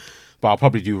But I'll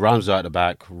probably do Ramsdale at the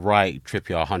back, right,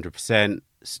 Trippier 100%,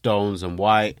 Stones and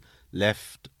White,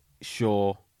 left,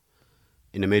 Shaw,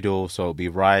 in the middle, so it'll be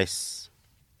Rice,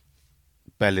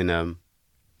 Bellingham,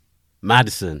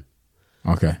 Maddison.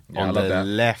 Okay. Yeah, On the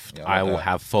left, I will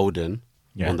have Foden.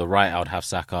 Yeah. On the right, I would have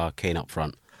Saka, Kane up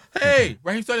front. Hey,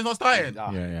 Raheem Sterling's not starting.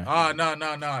 Yeah. Oh, no.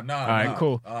 All right,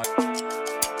 cool.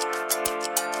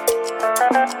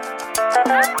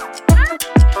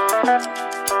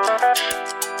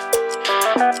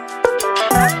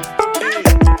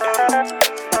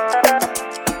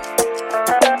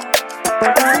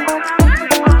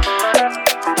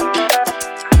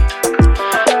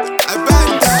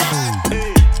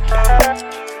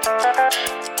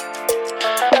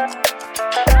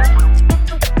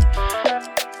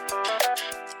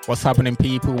 What's happening,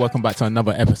 people? Welcome back to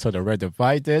another episode of Red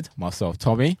Divided. Myself,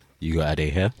 Tommy. You got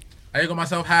Ade here. I got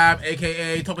myself Ham,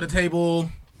 a.k.a. Top of the Table.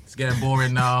 It's getting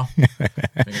boring now. I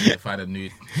think I need to find a new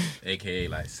a.k.a.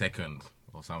 like second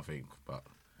or something. But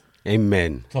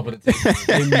Amen. Top of the Table.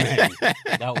 Amen.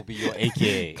 That will be your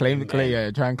AKA. Claim, yeah.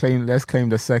 Try and claim. Let's claim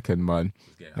the second, man.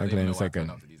 I don't even know why I turn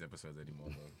up to these episodes anymore.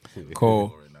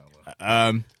 Cool.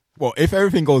 Well, if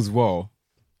everything goes well,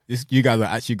 you guys are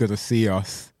actually going to see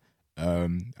us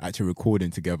actually recording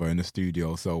together in the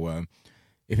studio. So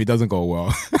if it doesn't go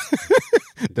well,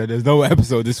 then there's no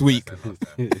episode this week.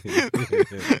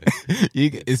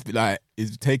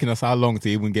 It's taking us how long to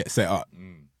even get set up.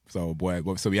 So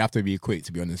we have to be quick,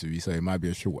 to be honest with you. So it might be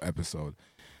a short episode,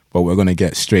 but we're gonna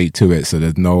get straight to it. So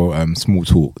there's no small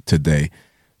talk today.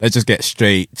 Let's just get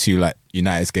straight to like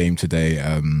United's game today.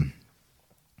 And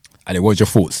what's your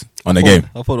thoughts on the game?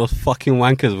 I thought those fucking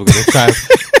wankers were going to try.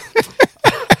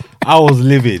 I was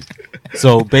livid.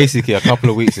 So basically, a couple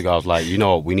of weeks ago, I was like, you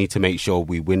know what, we need to make sure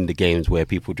we win the games where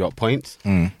people drop points.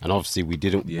 And obviously, we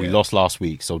didn't. Yeah. We lost last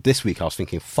week. So this week, I was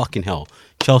thinking, fucking hell,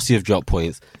 Chelsea have dropped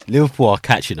points. Liverpool are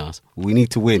catching us. We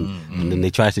need to win. And then they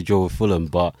tried to draw with Fulham.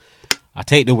 But I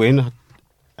take the win.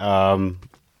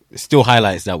 It still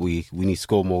highlights that we need to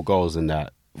score more goals and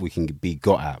that we can be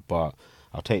got at. But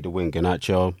I'll take the win.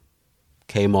 Garnacho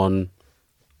came on,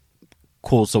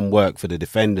 caused some work for the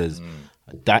defenders.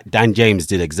 Dan James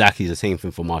did exactly the same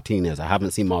thing for Martinez. I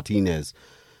haven't seen Martinez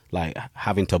like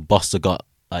having to bust a gut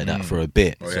like that for a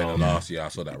bit. Oh, yeah, last year I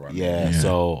saw that run.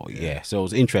 So it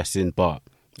was interesting. But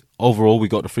overall, we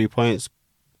got the 3 points.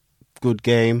 Good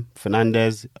game.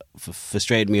 Fernandes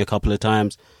frustrated me a couple of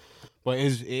times. But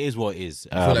it is what it is.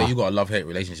 I feel like you got a love-hate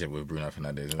relationship with Bruno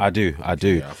Fernandes. I do. Yeah, I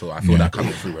feel that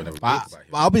coming through whenever. But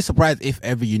I'll be surprised if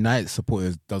every United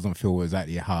supporter doesn't feel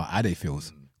exactly how Ade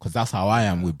feels, because that's how I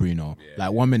am with Bruno.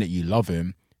 Like 1 minute you love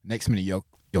him, next minute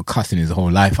you're cussing his whole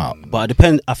life out. But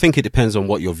I think it depends on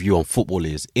what your view on football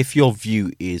is. If your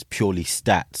view is purely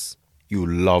stats, you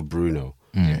love Bruno.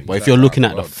 But if you're looking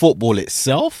at the football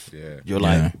itself, you're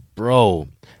like, bro.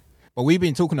 But we've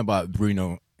been talking about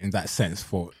Bruno in that sense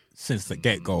since the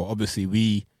get-go.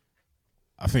 Obviously,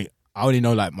 I think I only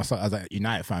know, like, myself as a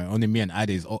United fan, only me and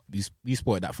Ade, we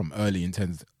spotted that from early in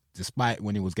terms, despite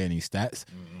when he was getting his stats.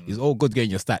 It's all good getting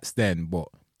your stats then, but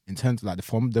in terms of, like,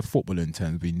 from the football in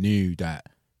terms, we knew that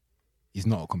he's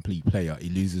not a complete player. He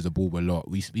loses the ball a lot.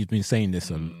 We've been saying this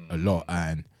a lot,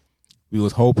 and we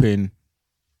was hoping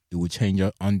it would change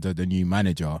under the new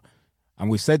manager. And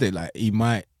we've said it, like, he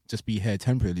might just be here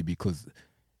temporarily, because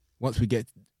once we get...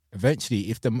 Eventually,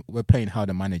 if we're playing how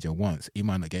the manager wants, he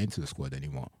might not get into the squad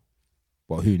anymore.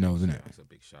 But who knows, isn't it? That's a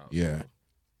big shout. Yeah.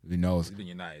 Who knows? He's been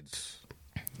United's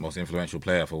most influential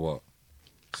player for what?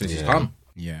 Since he's come.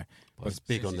 Yeah. But it's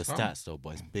big on the stats, though. But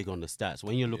it's big on the stats.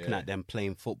 When you're looking at them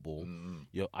playing football,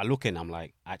 I look in, I'm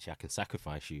like, actually, I can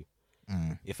sacrifice you.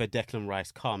 If a Declan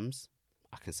Rice comes,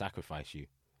 I can sacrifice you.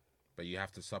 But you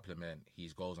have to supplement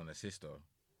his goals and assists, though.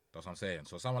 That's what I'm saying.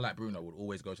 So someone like Bruno would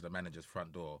always go to the manager's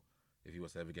front door if he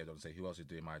was to ever get on and say, who else is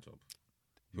doing my job?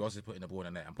 Who else is putting the ball in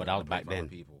the net and putting the play for other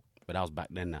people? But that was back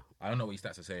then now. I don't know what his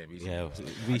stats are saying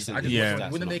recently.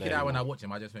 Yeah, When the naked eye, when I watch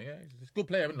him, I just think, he's a good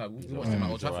player. Like, we watched him at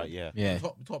Old Trafford. Yeah.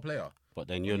 Top player. But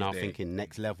then you're now thinking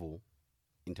next level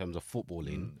in terms of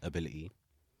footballing ability.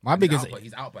 My biggest...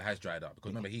 His output has dried up. Because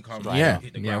remember, he can't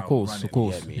hit the ground. Yeah, of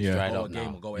course. Yeah, dried up now.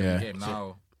 Game will go every game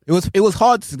now. It was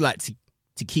hard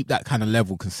to keep that kind of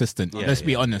level consistent. Let's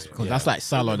be honest, because that's like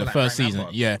Salah the first season.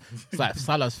 Yeah, it's like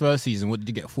Salah's first season. What did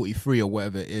you get? 43 or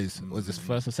whatever it is. Was this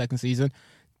first or second season?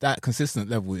 That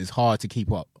consistent level is hard to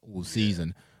keep up all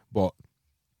season. But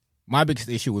my biggest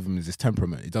issue with him is his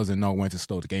temperament. He doesn't know when to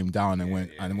slow the game down and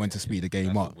when to speed the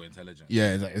game up.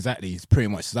 Yeah, exactly. It's pretty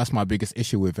much that's my biggest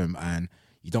issue with him. And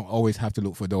you don't always have to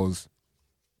look for those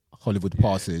Hollywood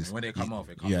passes. When they come off,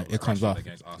 it comes off.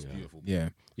 Against us, beautiful. Yeah,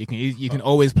 you can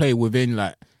always play within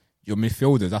like your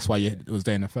midfielders. That's why you was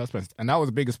there in the first place. And that was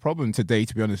the biggest problem today,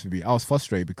 to be honest with you. I was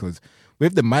frustrated because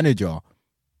with the manager,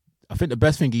 I think the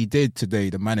best thing he did today,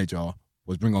 the manager,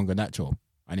 was bring on Garnacho,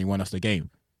 and he won us the game.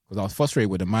 Because I was frustrated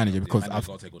with the manager because I've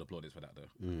got to take all the plaudits for that though.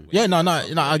 Yeah, no,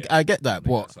 I get that,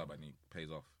 but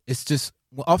it's just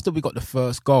after we got the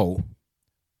first goal,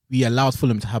 we allowed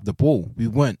Fulham to have the ball. We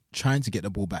weren't trying to get the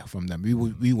ball back from them.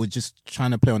 We were just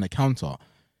trying to play on the counter.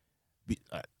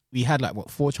 We had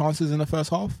 4 chances in the first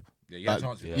half. Yeah, you had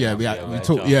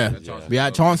chances. We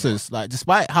had chances. Like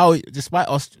despite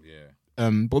us,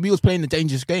 but we was playing a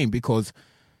dangerous game because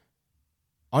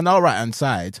on our right hand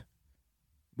side,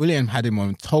 Willian had him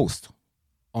on toast.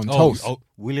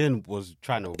 Willian was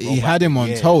trying to. He had him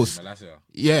on toast.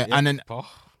 Yeah, and then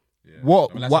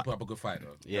what? Put up a good fight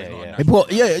though.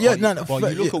 But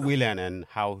you look at Willian and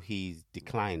how he's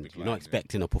declined. You're not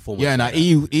expecting a performance. Yeah,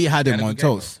 he had him on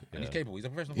toast. And he's capable. He's a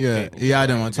professional. Yeah, he had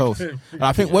him on toast. And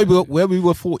I think where we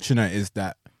were fortunate is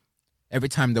that every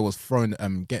time there was throwing,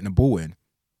 getting the ball in,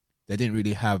 they didn't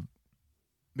really have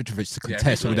Mitrovic to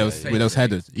contest with those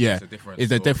headers. Yeah,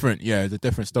 it's a different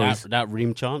story. That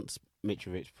Ream chance,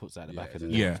 Mitrovic puts at the back of the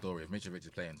net. Yeah. Story if Mitrovic is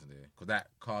playing today, because that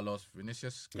Carlos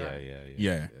Vinicius guy,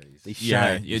 He's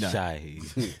shy. you know.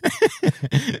 He's shy.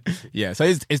 Yeah, so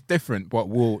it's different, but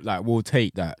we'll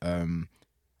take that.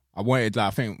 I wanted, I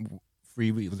think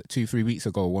 2-3 weeks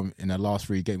ago, when in the last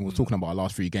 3 games, we were talking about our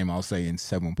last 3 games. I was saying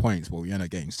 7 points, but we ended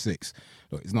up getting 6.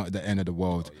 Look, it's not the end of the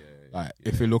world.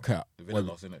 If you look at the Villa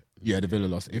loss, isn't it? Yeah, the Villa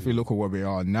loss. If we look at where we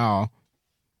are now,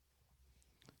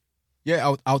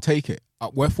 I'll take it.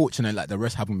 We're fortunate, the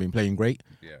rest haven't been playing great,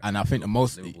 and I think the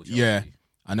most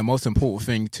important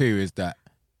thing too is that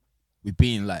we've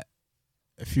beaten a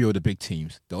few of the big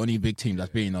teams. The only big team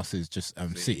that's beating us is just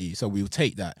City. So we'll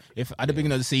take that. If at the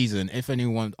beginning of the season, if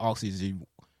anyone asks us,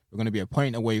 we're going to be a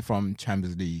point away from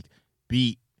Champions League,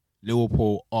 beat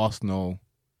Liverpool, Arsenal,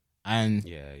 and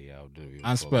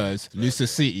Spurs, lose to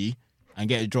City, and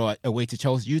get a draw away to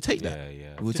Chelsea, you take that.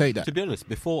 We'll take that. To be honest,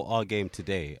 before our game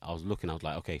today, I was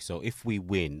like, okay, so if we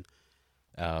win,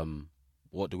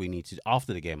 what do we need to do?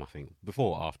 After the game, I think.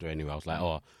 Before or after, anyway, I was like,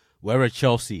 where are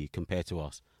Chelsea compared to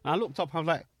us? And I looked up, I was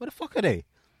like, where the fuck are they?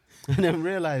 And then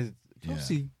realised,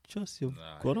 Chelsea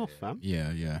have gone off, fam.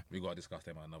 Yeah. We got to discuss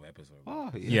them on another episode.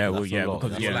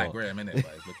 Because it's like Graham, innit?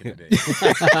 But it's looking a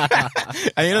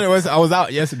bit. And I was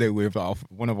out yesterday with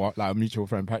one of our mutual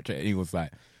friend Patrick, and he was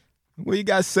like, "What are you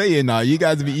guys saying now? You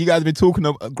guys been talking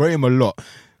of Graham a lot."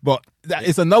 But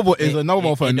it's another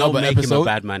one for another episode. Him a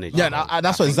bad manager. Yeah,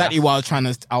 that's exactly what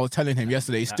I was telling him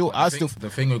yesterday.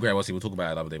 The thing with Graham, we'll talk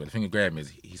about it the other day, but the thing with Graham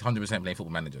is he's 100% playing football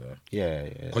manager. Though. Yeah.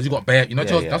 Because you got bare,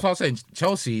 Chelsea, that's what I was saying.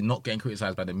 Chelsea not getting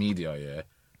criticised by the media. Yeah,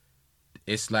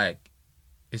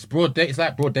 it's broad day. It's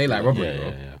like broad daylight robbery, bro.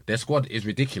 Yeah. Their squad is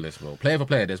ridiculous, bro. Player for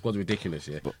player, their squad's ridiculous.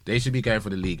 Yeah, they should be going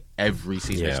for the league every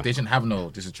season. Yeah. They shouldn't have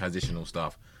this is transitional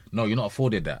stuff. No, you're not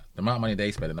afforded that. The amount of money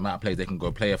they spend and the amount of players they can go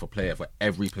player for player for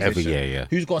every position. Every year, yeah.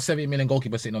 Who's got a 70 million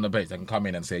goalkeeper sitting on the bench that can come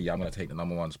in and say, I'm going to take the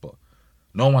number 1 spot?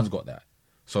 No one's got that.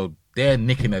 So they're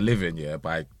nicking a living,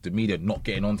 by the media not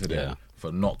getting onto them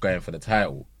for not going for the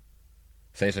title.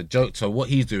 So it's a joke. So what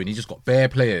he's doing, he's just got bare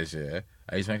players, And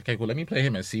he's like, okay, cool, let me play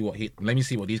him and let me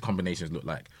see what these combinations look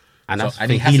like. And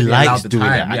he likes doing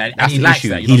that. And he likes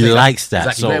that. He likes that.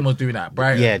 Exactly. Graham was doing that.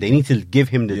 Brighton. Yeah, they need to give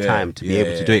him the time to be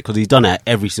able to do it because he's done it at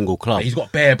every single club. But he's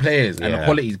got bare players and the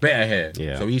quality's better here.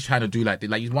 Yeah. So he's trying to do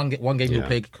he's one game he'll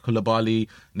play Koulibaly,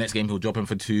 next game he'll drop him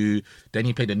for 2. Then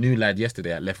he played a new lad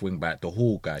yesterday at left wing back, the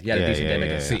Hall guy. He had a decent game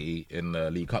against City in the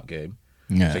League Cup game.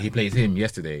 Yeah. So he plays him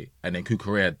yesterday, and then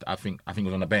Cucurella, I think was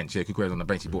on the bench. Yeah, Cucurella's on the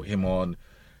bench. He brought him on.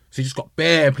 So he just got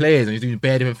bare players and he's doing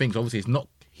bare different things. Obviously,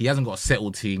 he hasn't got a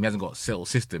settled team. He hasn't got a settled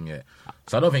system yet.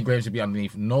 So I don't think Graham should be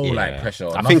underneath pressure.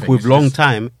 I think with long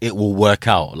time, it will work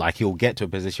out. He'll get to a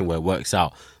position where it works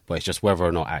out. But it's just whether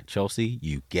or not at Chelsea,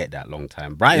 you get that long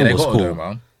time. Brighton was cool. Though,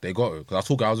 man. They got it. Because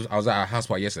I was at a house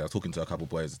party yesterday. I was talking to a couple of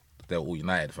boys. They're all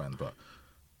United fans. But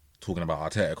talking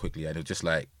about Arteta quickly. And it was just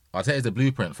Arteta is the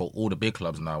blueprint for all the big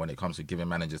clubs now when it comes to giving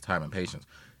managers time and patience.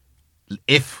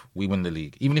 If we win the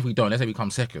league. Even if we don't, let's say we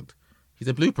come second. He's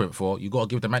a blueprint for you. Got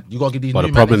to give these. But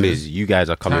the problem is, you guys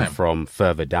are coming from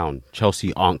further down.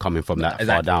 Chelsea aren't coming from that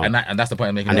far down, and that's the point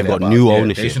I'm making. And they've got new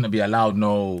ownership. They shouldn't be allowed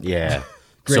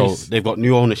So they've got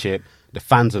new ownership. The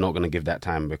fans are not going to give that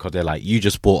time because they're like, you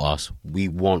just bought us. We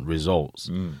want results,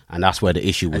 and that's where the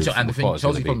issue is. And the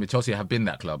thing, Chelsea have been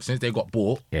that club since they got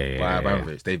bought by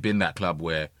Abramovich. They've been that club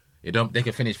where they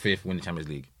can finish 5th, win the Champions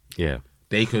League. Yeah.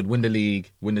 They could win the league,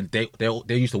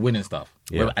 they're used to winning stuff.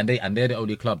 Yeah. And they're the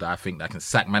only club that I think that can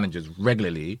sack managers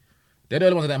regularly. They're the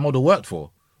only ones that model worked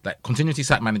for. Continuously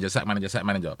sack manager,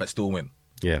 but still win.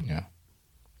 Yeah. Yeah.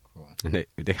 And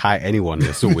they hire anyone,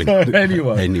 they still win.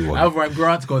 anyone. Anyone. Alvarez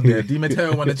Grant's gone there. Di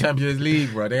Matteo won the Champions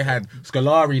League, bro. They had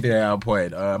Scolari there at a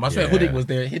point. I swear Hiddink was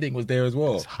there. Hiddink was there as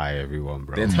well. Just hire everyone,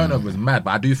 bro. Their turnover was mad.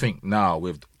 But I do think now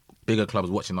with bigger clubs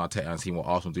watching Arteta and seeing what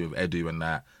Arsenal do with Edu and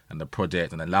that and the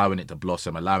project and allowing it to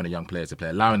blossom, allowing the young players to play,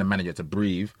 allowing the manager to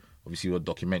breathe. Obviously, with a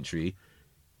documentary,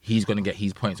 he's going to get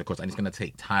his points across, and it's going to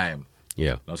take time. Yeah. You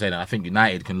know what I'm saying? I think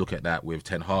United can look at that with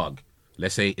Ten Hag.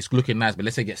 Let's say it's looking nice, but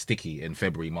let's say it gets sticky in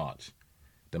February, March.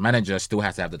 The manager still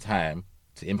has to have the time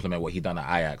to implement what he done at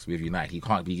Ajax with United. He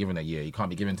can't be given a year. He can't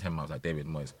be given 10 months like David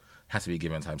Moyes. Has to be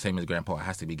given time. Same as Graham Potter,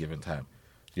 has to be given time.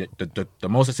 The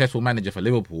most successful manager for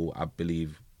Liverpool, I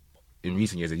believe, in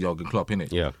recent years is Jurgen Klopp,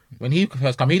 innit? Yeah. When he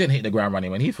first come, he didn't hit the ground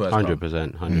running when he first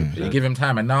 100%. 100%. You give him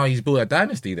time, and now he's built a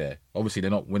dynasty there. Obviously,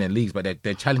 they're not winning leagues, but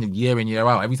they're challenging year in, year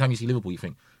out. Every time you see Liverpool, you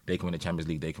think they can win the Champions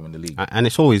League, they can win the league. And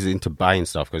it's always into buying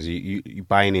stuff because you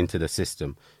buying into the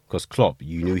system. Because Klopp,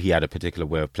 you knew he had a particular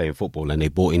way of playing football, and they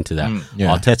bought into that.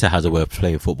 Yeah. Arteta has a way of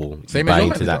playing football. Same buy as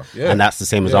your into that, manager, yeah. and that's the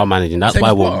same as our managing. That's Same why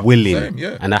as we're Potter. willing, Same,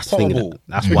 yeah. and that's the thing. Potable.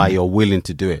 That's why you're willing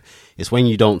to do it. It's when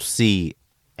you don't see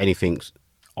anything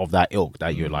of that ilk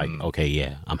that you're like, okay,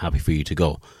 yeah, I'm happy for you to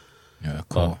go. Yeah,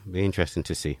 cool. But be interesting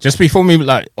to see. Just before we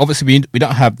obviously we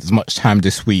don't have as much time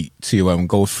this week to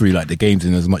go through like the games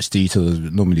in as much detail as we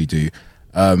normally do.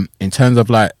 In terms of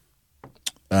like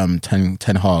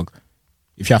Ten Hag,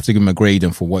 if you have to give him a grade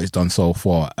and for what he's done so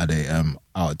far at a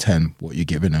out of 10, what are you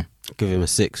giving him? Give him a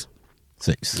 6.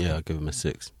 6. Yeah, I'll give him a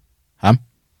 6. Ham?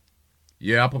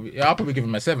 Yeah, I'll probably give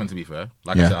him a 7, to be fair.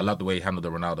 Like I said, I love the way he handled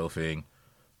the Ronaldo thing.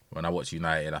 When I watch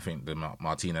United, I think the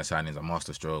Martinez signing is a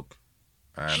masterstroke.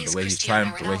 And the way he's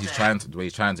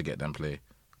trying to get them play,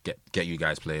 get you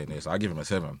guys playing this, I'll give him a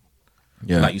 7.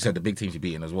 Yeah. Like you said, the big teams you're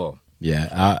beating as well. Yeah.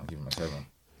 I'll give him a 7.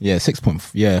 Yeah, 6.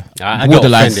 Yeah, I got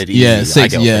offended easily. Yeah,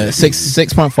 6. Yeah,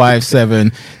 6.5,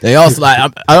 7. They also like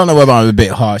I don't know whether I'm a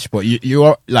bit harsh, but you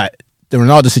are like the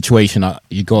Ronaldo situation.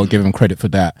 You gotta give him credit for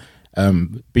that.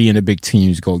 Being a big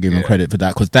team, you gotta give him credit for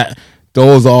that because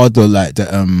those are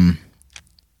the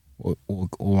or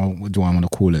what do I want to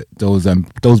call it?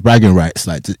 Those bragging rights.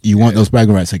 Like you want those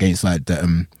bragging rights against like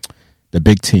the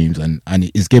big teams, and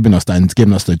it's giving us that, and it's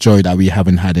giving us the joy that we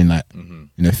haven't had in like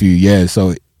in a few years.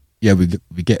 So. Yeah,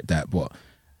 we get that, but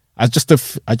I just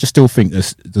still think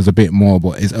there's a bit more,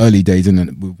 but it's early days,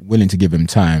 and we're willing to give him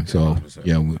time. So 100%.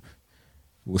 Yeah,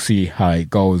 we'll see how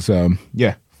it goes. For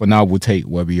now we'll take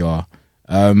where we are.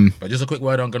 But just a quick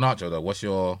word on Garnacho though. What's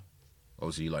your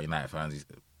obviously like United fans, he's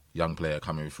a young player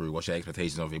coming through. What's your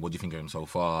expectations of him? What do you think of him so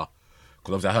far?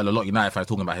 Because obviously I heard a lot of United fans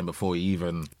talking about him before he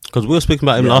even. Because we were speaking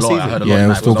about him last season. Yeah, we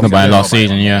was talking about him last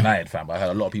season. Yeah, United fan, but I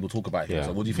heard a lot of people talk about him. Yeah.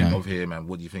 So what do you think of him, and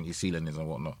what do you think his ceiling is, and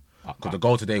whatnot? Because the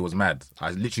goal today was mad.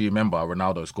 I literally remember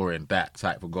Ronaldo scoring that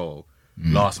type of goal,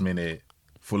 last minute,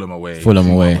 Fulham away.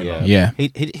 Yeah. He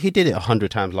did it 100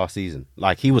 times last season.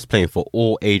 Like he was playing for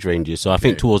all age ranges. So I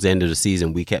think towards the end of the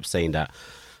season, we kept saying that,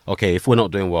 okay, if we're not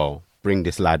doing well, bring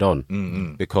this lad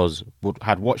on because we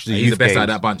had watched the. He's youth the best games. out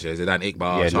of that bunch. Is it Dan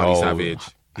Iqbal, Charlie Savage?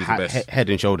 He's the best.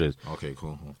 Head and shoulders. Okay,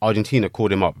 cool. Argentina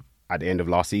called him up at the end of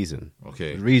last season.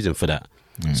 Okay, the reason for that.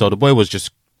 So the boy was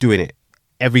just doing it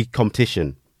every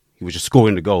competition. He was just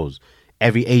scoring the goals.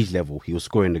 Every age level, he was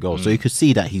scoring the goals. So you could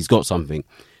see that he's got something.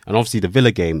 And obviously the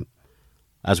Villa game,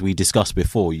 as we discussed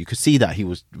before, you could see that he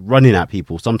was running at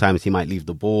people. Sometimes he might leave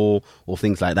the ball or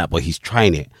things like that, but he's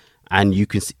trying it. And you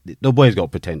can see the boy's got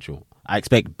potential. I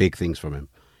expect big things from him.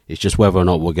 It's just whether or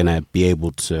not we're going to be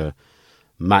able to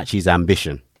match his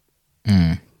ambition.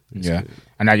 Yeah.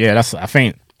 And that's, I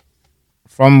think,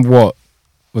 from what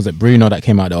was it, Bruno that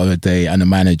came out the other day and the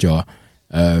manager,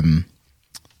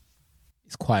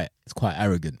 it's quite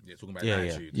arrogant. Yeah, talking about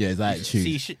attitude. Yeah, his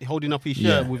attitude. See, holding up his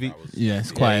shirt with it. Yeah,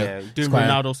 it's quite doing it's quite,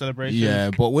 Ronaldo celebration.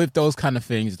 Yeah, but with those kind of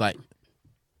things, like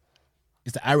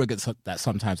it's the arrogance that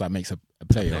sometimes that makes a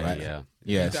player, right? Yeah.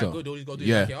 He's So that good, all he's got to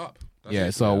do is back it up. That's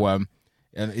it. So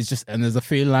and it's just, and there's a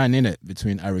thin line in it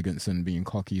between arrogance and being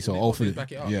cocky. So hopefully,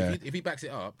 back it up. yeah. If he backs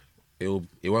it up, he'll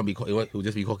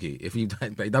just be cocky. If he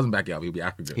doesn't back it up, he'll be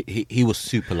arrogant. He was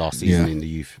super last season in the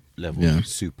youth level. Yeah.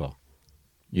 Super.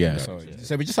 Yeah,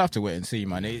 so we just have to wait and see,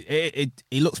 man. It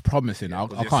looks promising. I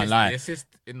can't lie. The assist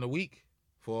in the week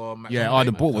for McTominay,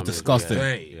 the ball was disgusting.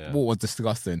 Yeah. Ball was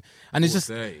disgusting, and it's just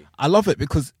I love it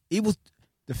because it was.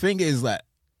 The thing is that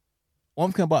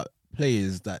one thing about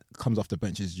players that comes off the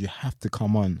bench is you have to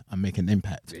come on and make an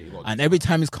impact. And every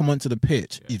time he's come onto the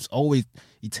pitch,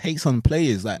 he takes on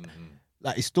players like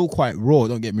it's still quite raw.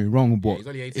 Don't get me wrong, but he's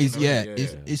only 18,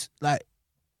 it's like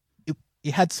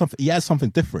he has something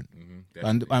different.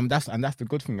 Definitely. and that's the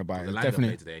good thing about it. The It's Langer definitely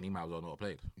played today, and he might as well not have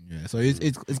played. yeah. So it's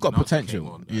got Nelson potential.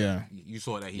 came on, Yeah. you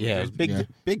saw that he. Yeah, it's big, Yeah.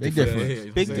 big Big difference. difference.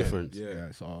 Yeah, Big yeah. difference. Yeah.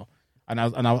 Yeah, so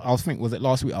I was thinking, was it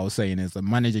last week I was saying is the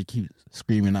manager keeps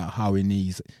screaming out how he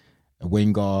needs a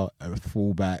winger, a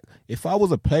fullback. If I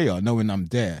was a player, knowing I'm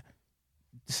there,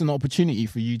 it's an opportunity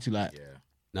for you to like. Yeah.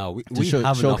 No, we show-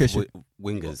 have enough showcase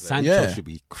wingers. Sancho Yeah. should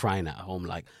be crying at home.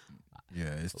 Like, Yeah,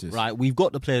 it's just right, we've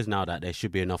got the players now that there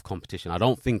should be enough competition. I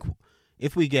don't think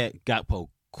if we get Gakpo,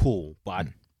 cool, but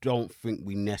I don't think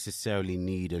we necessarily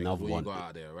need another What one. you got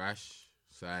out there? Rash,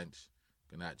 Sanch,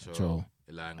 Garnacho, Cho.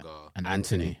 Elanga, and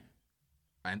Anthony.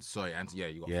 and sorry, Anthony. Yeah,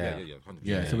 you got Yeah. 100%.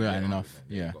 Yeah, so we have 100%. enough.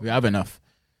 You Yeah, got- we have enough.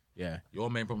 Yeah, Your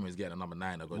main problem is getting a number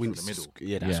 9 that goes Wing- through the middle.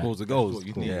 Yeah, that Yeah. scores the That's goals. what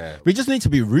you need. Yeah. we just need to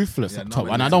be ruthless Yeah, up no, top,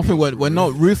 we and need I to don't be think we're not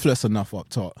ruthless. ruthless enough up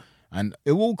top. And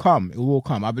it will come. It will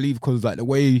come. I believe because like the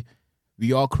way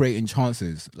we are creating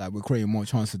chances, like we're creating more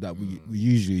chances that we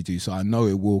usually do. So I know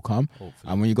it will come.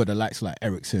 Hopefully. And when you got the likes like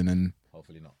Ericsson and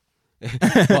Hopefully not. But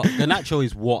Garnacho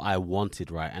is what I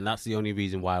wanted, right? And that's the only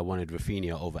reason why I wanted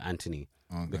Rafinha over Anthony.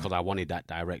 Because I wanted that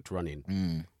direct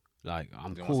running. Like,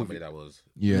 I'm You want cool. somebody that was.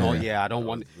 yeah, No, yeah, I don't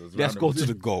want. was Let's random. go to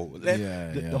the goal.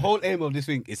 Yeah, The yeah. whole aim of this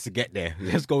thing is to get there.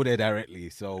 Let's go there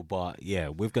directly. So, but yeah,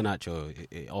 with Garnacho,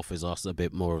 it offers us a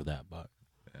bit more of that. But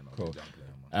Yeah, no, Cool. young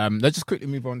player, man. Let's just quickly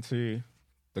move on to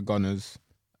the Gunners.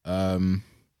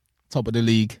 Top of the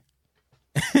league.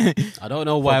 I don't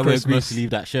know why we're Christmas. supposed to leave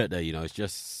that shirt there. You know, it's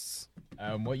just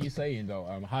What you saying though?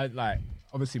 How like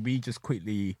obviously we just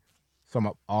quickly sum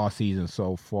up our season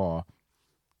so far.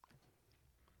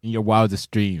 In your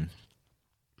wildest dreams,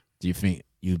 do you think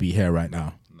you'd be here right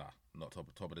now? Nah, not top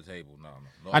of the table. No.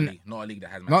 And- Not a league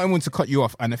that has. Not even to cut you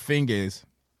off. And the thing is,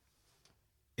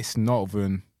 it's not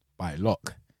even by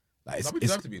luck. Like No, we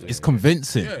deserve to be there. it's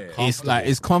convincing. Yeah, yeah. It's like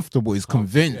it's comfortable. It's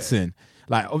convincing.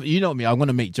 Like you know me, I'm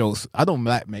gonna make jokes. I don't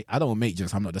make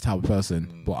jokes. I'm not the type of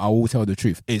person, but I will tell the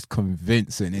truth. It's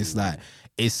convincing. It's like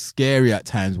it's scary at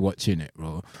times watching it,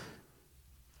 bro.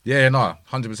 Yeah, no,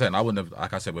 100%. I wouldn't have,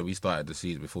 like I said, when we started the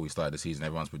season, before we started the season,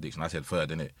 everyone's prediction, I said third,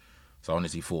 didn't it? So I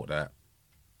honestly thought that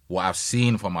what I've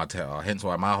seen from Arteta, hence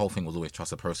why my whole thing was always trust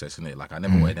the process, innit? Like I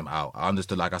never wanted him out. I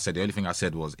understood, like I said, the only thing I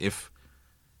said was if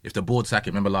the board sack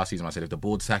him, remember last season I said if the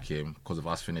board sack him because of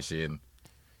us finishing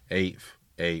 8th,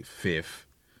 5th,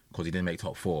 because he didn't make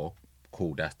top 4,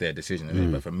 cool, that's their decision,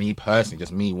 innit? But for me personally,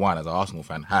 just me, one, as an Arsenal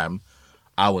fan,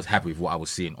 I was happy with what I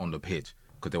was seeing on the pitch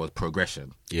because there was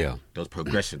progression. yeah. There was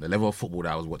progression. The level of football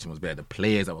that I was watching was better. The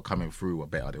players that were coming through were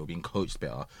better. They were being coached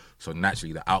better. So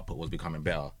naturally, the output was becoming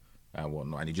better and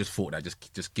whatnot. And he just thought that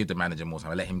just give the manager more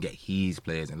time. Let him get his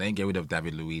players and then get rid of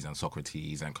David Luiz and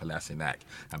Socrates and Kolasinac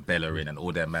and Bellerin and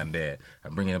all their man there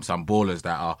and bringing him some ballers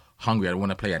that are hungry and want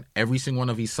to play. And every single one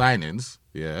of these signings,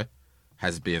 yeah,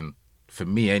 has been, for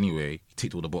me anyway,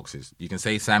 ticked all the boxes. You can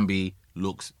say Sambi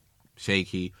looks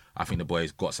shaky. I think the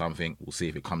boy's got something. We'll see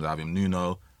if it comes out of him.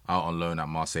 Nuno out on loan at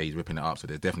Marseille, he's ripping it up. So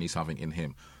there's definitely something in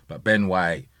him. But Ben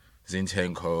White,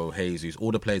 Zinchenko, Jesus,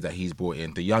 all the players that he's brought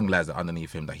in, the young lads that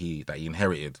underneath him that he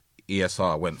inherited.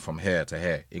 ESR went from here to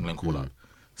here. England call up.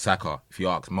 Saka. If you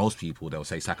ask most people, they'll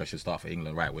say Saka should start for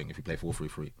England right wing if he play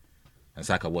 4-3-3. And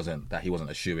Saka wasn't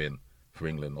a shoe-in for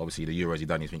England. Obviously, the Euros he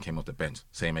done, he came off the bench.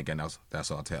 Same again, that's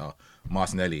Arteta.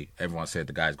 Martinelli, everyone said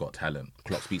the guy's got talent.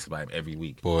 Klopp speaks about him every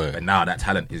week. Boy. But now that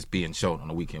talent is being shown on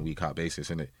a week-in, week-out basis,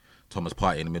 isn't it? Thomas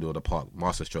Partey in the middle of the park,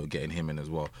 masterstroke getting him in as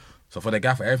well. So for the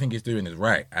gaffer, everything he's doing is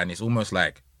right. And it's almost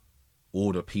like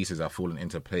all the pieces are falling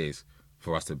into place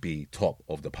for us to be top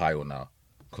of the pile now.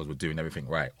 Because we're doing everything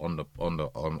right on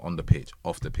the pitch,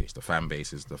 off the pitch. The fan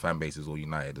base is all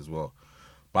united as well.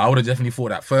 But I would have definitely thought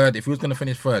that third, if we was going to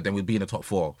finish third, then we'd be in the top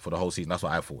 4 for the whole season. That's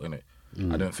what I thought, innit?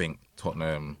 I don't think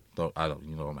Tottenham, I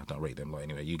don't rate them. Like,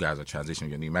 anyway, you guys are transitioning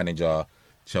your new manager,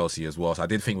 Chelsea as well. So I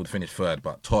did think we'd finish third,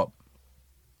 but top,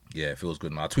 yeah, it feels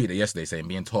good. And I tweeted yesterday saying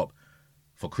being top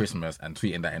for Christmas and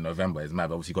tweeting that in November is mad.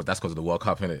 But obviously, that's because of the World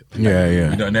Cup, innit?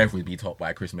 Yeah. You don't know if we'd be top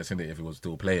by Christmas, innit, if it was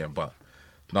still playing. But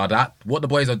no, what the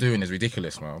boys are doing is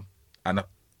ridiculous, man. And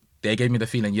they gave me the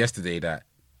feeling yesterday that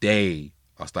they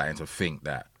are starting to think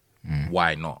that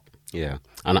why not? Yeah,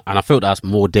 and I feel that's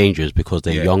more dangerous because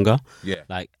they're younger. Yeah.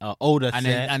 Like older And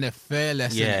they're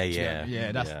fearless. Yeah, innit?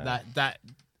 yeah. That's Yeah. that.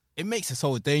 It makes it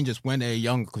so dangerous when they're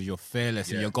young because you're fearless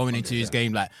and Yeah, you're going into this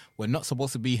game like we're not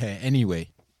supposed to be here anyway.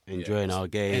 enjoying our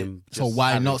game. So just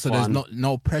why having not? So fun. there's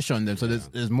no pressure on them. So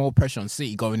there's more pressure on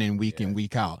City going in week in,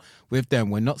 week out. With them,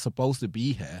 we're not supposed to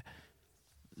be here.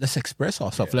 Let's express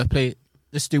ourselves. Let's play.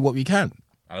 Let's do what we can.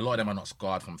 And a lot of them are not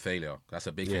scarred from failure. That's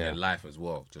a big thing in life as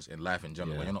well. Just in life in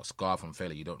general. When you're not scarred from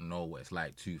failure, you don't know what it's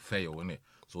like to fail, innit?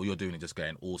 So all you're doing is just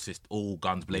getting all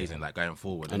guns blazing, like going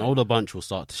forward. An older bunch will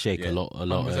start to shake a lot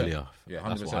 100%. earlier. Yeah, 100%.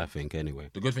 That's what I think anyway.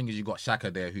 The good thing is you got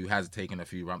Shaka there who has taken a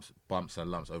few bumps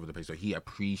and lumps over the place, so he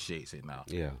appreciates it now.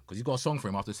 Yeah. Because he's got a song for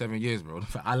him after 7 years, bro.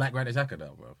 I like Granit Xhaka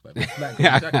now, bro. Like Granit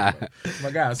Xhaka, bro.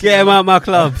 My guy. Get him out my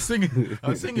club. I'm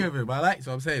singing with him, but I like,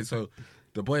 so I'm saying, so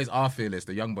the boys are fearless,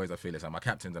 the young boys are fearless, and my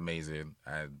captain's amazing,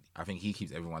 and I think he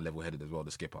keeps everyone level-headed as well,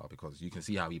 the skipper, because you can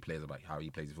see how he plays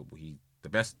his football. He's the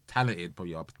best talented,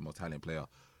 probably our most talented player,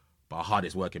 but our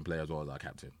hardest working player as well as our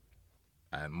captain.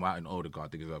 And Martin Odegaard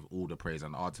deserve all the praise,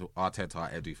 and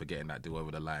Arteta, Edu for getting that deal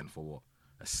over the line for what?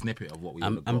 A snippet of what we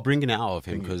I'm bringing it out of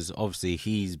him because obviously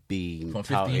he's been from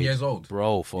 15 years old,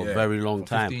 bro, for a very long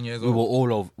time. 15 years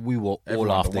old. We were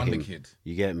all after him. Kid.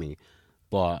 You get me?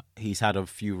 But he's had a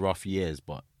few rough years,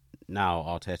 but now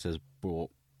Arteta's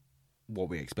brought what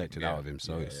we expected out of him.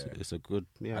 So it's a good.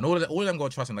 Yeah. And all of them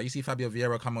got trust him. Like you see Fabio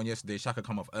Vieira come on yesterday. Shaka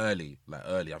come off early.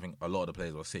 I think a lot of the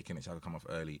players were sick, and Shaka come off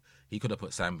early. He could have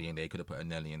put Sambi in there. He could have put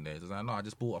Anelli in there. It's like, no, I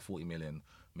just bought a 40 million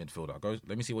midfielder. Go,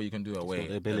 let me see what you can do away.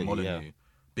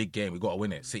 Big game. We got to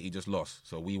win it. City just lost,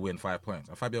 so we win 5 points.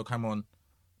 And Fabio come on,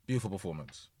 beautiful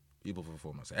performance.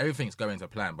 Everything's going to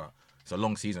plan, but it's a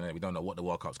long season. We don't know what the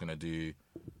World Cup's gonna do.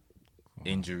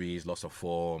 Injuries, loss of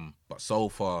form, but so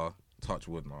far, touch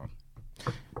wood, man.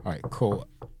 All right, cool.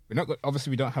 Obviously,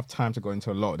 we don't have time to go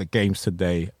into a lot of the games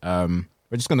today. We're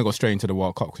just going to go straight into the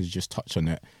World Cup because you just touched on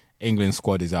it. England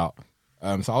squad is out.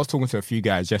 So I was talking to a few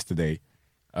guys yesterday.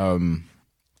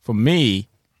 For me,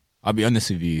 I'll be honest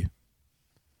with you,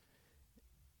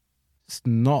 it's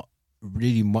not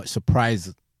really much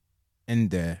surprise in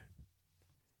there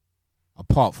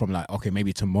apart from like, okay,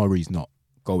 maybe Tomori's not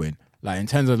going. Like in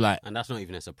terms of like, and that's not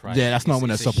even a surprise. Yeah, that's not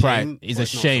even a surprise. It's a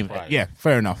shame. Yeah,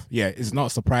 fair enough. Yeah, it's not a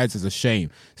surprise. It's a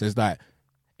shame. So it's like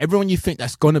everyone you think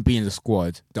that's gonna be in the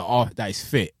squad that is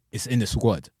fit is in the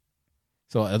squad.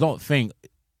 So I don't think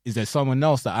is there someone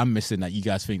else that I'm missing that you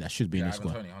guys think that should be in the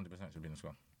squad? Ivan Toney 100% should be in the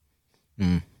squad.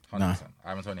 100%. Nah.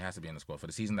 Ivan Toney has to be in the squad for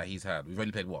the season that he's had. We've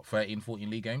only played 13, 14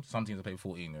 league games. Some teams have played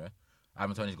 14. Yeah,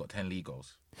 Ivan Toney's got 10 league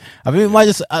goals. I mean,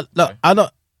 I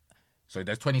don't. So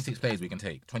there's 26 players we can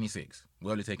take. 26.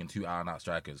 We're only taking 2 out-and-out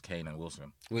strikers, Kane and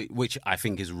Wilson. Which I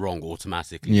think is wrong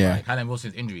automatically. Yeah. Right? Callum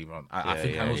Wilson's injury, bro. I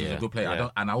think Callum Wilson's a good player. Yeah.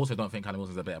 I also don't think Callum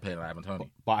Wilson's a better player than Ivan Toney.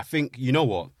 But I think, you know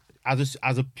what? As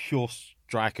a pure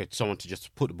striker, someone to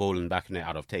just put the ball in the back of the net,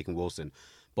 I'd have taken Wilson.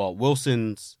 But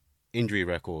Wilson's injury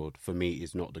record, for me,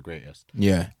 is not the greatest.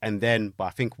 Yeah. But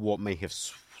I think what may have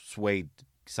swayed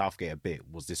Southgate a bit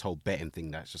was this whole betting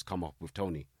thing that's just come up with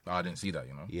Tony. I didn't see that,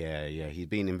 you know. Yeah, he's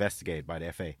being investigated by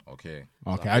the FA. Okay,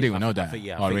 I didn't even know that. I think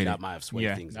really? that might have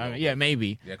swayed things. Yeah,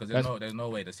 maybe. Yeah, because there's no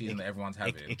way the season that everyone's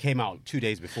having. It came out 2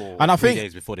 days before. And I think 3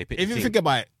 days before they picked if the you team. think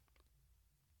about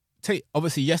it,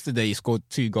 obviously yesterday he scored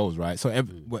 2 goals, right? So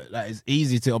it's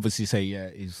easy to obviously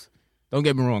say, don't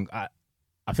get me wrong.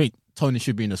 I think Tony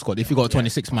should be in the squad. If you got a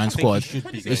 26-man squad,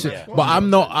 but I'm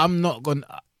not going.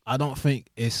 I don't think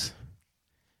it's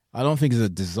a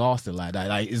disaster like that.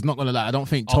 Like it's not gonna. Like I don't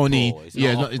think Tony.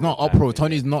 It's not uproar.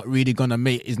 Tony's not really gonna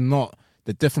make. It's not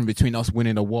the difference between us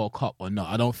winning the World Cup or not.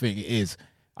 I don't think it is.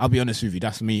 I'll be honest with you.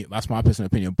 That's me. That's my personal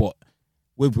opinion. But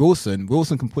with Wilson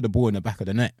can put the ball in the back of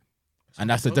the net, and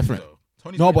that's the difference.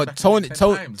 No, but Tony.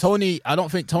 I don't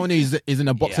think Tony is in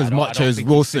the box as much as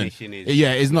Wilson.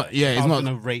 It's not. Yeah, it's not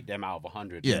gonna rate them out of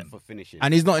 100. Yeah. For finishing,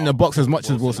 and he's not in the box as much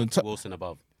as Wilson. Wilson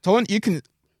above. Tony, you can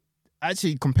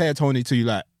actually compare Tony to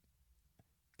like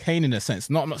Kane in a sense.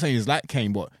 I'm not saying he's like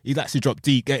Kane, but he's actually drop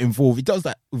deep, get involved. He does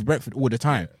that with Brentford all the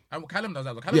time. Yeah. And Callum does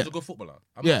that. Callum's a good footballer.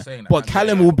 I'm not saying that. But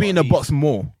Callum will be in the box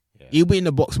more. Yeah. He'll be in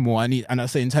the box more. And I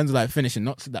say in terms of like finishing,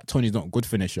 not that Tony's not a good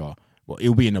finisher, but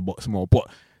he'll be in the box more.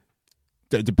 But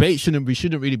the debate shouldn't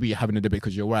really be having a debate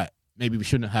because you're right. Maybe we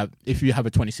shouldn't have. If you have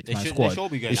a 26-man squad,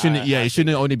 it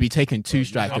shouldn't only be taking 2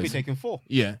 strikers. I'll be taking 4.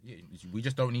 Yeah. We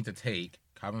just don't need to take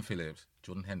Calvin Phillips,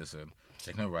 Jordan Henderson,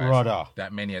 Declan Rice.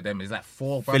 That many of them. Is that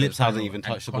 4 brothers? Phillips hasn't even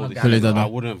touched the ball. I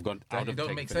wouldn't have gone. It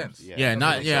don't make sense.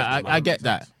 I get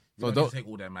that. So don't take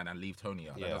all them man and leave Tony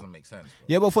out. That doesn't make sense. Bro.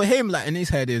 Yeah, but for him, like in his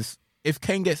head is if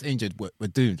Kane gets injured, we're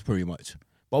doomed pretty much.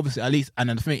 But obviously, at least, and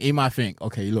then he might think,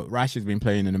 okay, look, Rash has been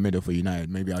playing in the middle for United.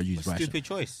 Maybe I'll use Rash. Stupid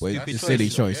choice. Well, it's a silly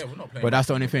choice. But that's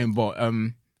the only thing. But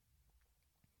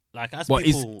like as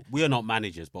people, we are not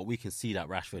managers, but we can see that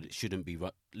Rashford shouldn't be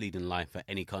leading line for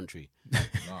any country.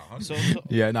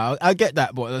 I get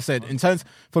that. But as I said, in terms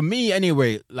for me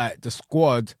anyway, like the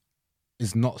squad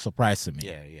is not a surprise to me.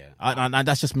 Yeah. And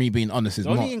that's just me being honest. The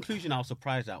only inclusion I was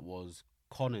surprised at was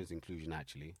Connor's inclusion,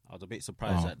 actually. I was a bit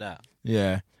surprised at that.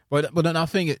 Yeah. But then I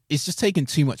think it's just taking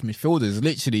too much midfielders.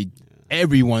 Literally,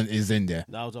 everyone is in there.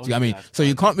 That was the Do you know only what I mean? So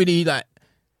you can't really, like,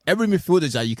 every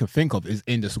midfielder that you can think of is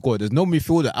in the squad. There's no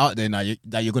midfielder out there now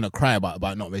that you're going to cry about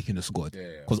not making the squad.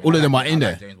 Because all of them are in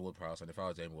there. James Ward-Prowse, and if I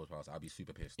was James Ward-Prowse, I'd be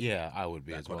super pissed. Yeah, I would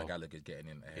be as well. Conor Gallagher's getting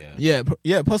in ahead.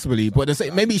 Yeah, possibly. But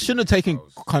maybe he shouldn't have taken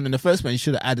Connor in the first place. He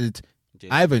should have added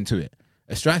Ivan to it,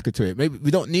 a striker to it. Maybe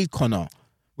we don't need Connor.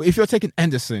 But if you're taking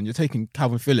Henderson, you're taking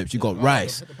Calvin Phillips, you got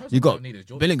Rice, you got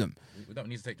Bellingham. We don't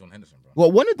need to take John Henderson, bro.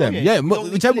 Well, one of them,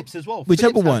 whichever Phillips as well.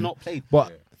 whichever Phillips one. has not played.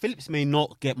 But Phillips may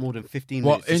not get more than 15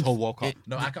 minutes this whole World Cup.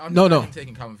 No, I can understand him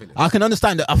taking Calvin Phillips. I can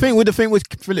understand that. I think with the thing with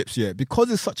Phillips, because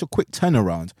it's such a quick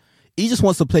turnaround, he just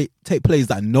wants to take plays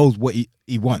that knows what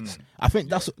he wants. I think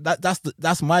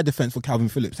that's my defense for Calvin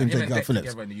Phillips. And Taking Calvin Phillips.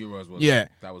 together in the Euros was,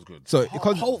 that was good. So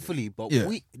because Hopefully, but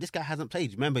this guy hasn't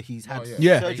played. Remember, he's had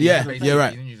you're right. He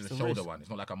didn't use the shoulder one. It's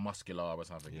not like a muscular or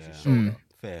something. It's his shoulder.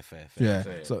 Fair. Yeah.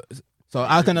 So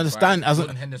I can understand.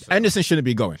 Henderson shouldn't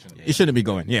be going. He shouldn't be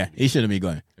going. Yeah, he shouldn't be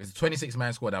going. It's a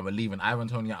 26-man squad that we're leaving Ivan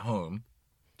Toney at home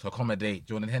to accommodate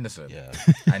Jordan Henderson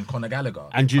and Conor Gallagher.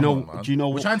 And do you know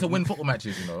we're what? trying to win football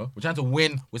matches, We're trying to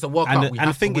win. It's a World Cup. And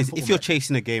the thing is, if you're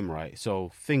chasing a game, right?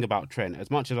 So thing about Trent, as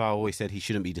much as I always said he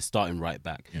shouldn't be the starting right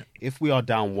back, if we are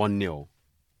down 1-0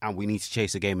 and we need to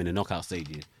chase a game in the knockout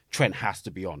stages, Trent has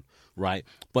to be on, right?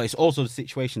 But it's also the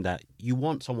situation that you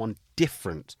want someone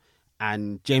different,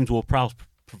 and James Ward-Prowse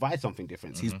provides something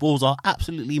different. His balls are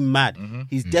absolutely mad.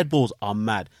 His dead balls are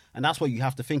mad. And that's what you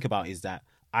have to think about, is that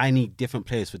I need different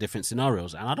players for different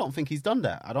scenarios. And I don't think he's done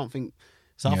that. I don't think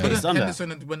Southgate's done that.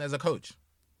 Henderson went as a coach.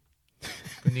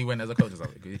 Couldn't he win as a coach or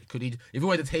something? Could he, if he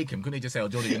wanted to take him, couldn't he just say, "Oh,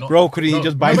 Jordan, you're not"? Bro, could he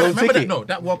just buy his own ticket?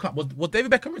 That World Cup was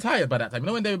David Beckham retired by that time. You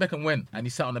know when David Beckham went and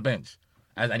he sat on the bench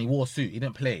and he wore a suit, he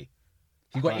didn't play.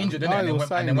 He got injured, didn't he?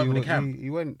 And then went with the camp. He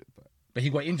went. But he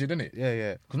got injured, didn't it?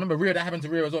 Yeah. Because remember Rio, that happened to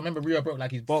Rio as well. Remember Rio broke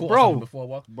like his foot before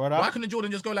what? Why couldn't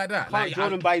Jordan just go like that? Can't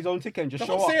Jordan buy his own ticket and just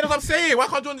show up? That's what I'm saying. Why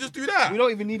can't Jordan just do that? We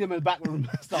don't even need him in the back room.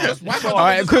 Why can't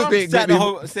Alright, Jordan just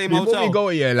come? before we go,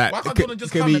 like, Why can't Jordan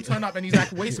just come and turn up and he's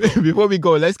like waistcoat? Before we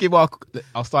go, let's give our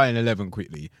starting 11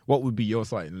 quickly. What would be your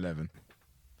starting 11?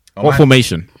 Oh, what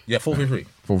formation? Yeah, 4-3-3.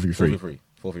 4-3-3.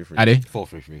 4-3-3. Ade?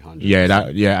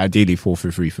 4-3-3. Yeah, ideally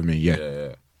 4-3-3 for me.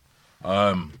 Yeah.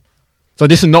 So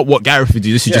this is not what Gareth would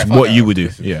do. This is just what you would do.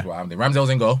 Yeah. What I'm doing.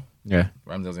 Ramsdale's in goal. Yeah.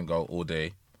 Ramsdale's in goal all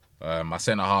day. My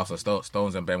centre halves are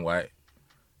Stones and Ben White.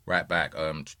 Right back,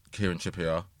 Kieran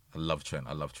Trippier. I love Trent,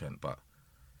 but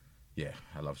yeah,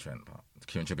 I love Trent. But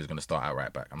Kieran Trippier's going to start out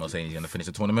right back. I'm not saying he's going to finish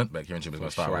the tournament, but Kieran Trippier's going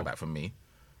to start right back for me.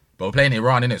 But we're playing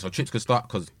Iran, innit? So Trips could start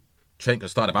because Trent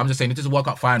could start it. But I'm just saying, this is a World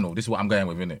Cup final. This is what I'm going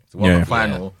with, innit? It's a World Cup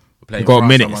final. We've got a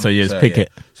minute, so you just pick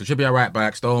it. So Trippier right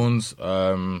back, Stones,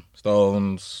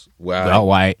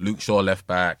 White, Luke Shaw left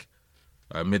back,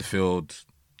 midfield.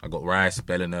 I got Rice,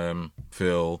 Bellingham,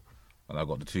 Phil, and I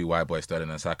got the two white boys, Sterling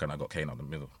and Saka, and I got Kane up the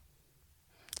middle.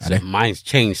 So mine's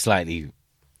changed slightly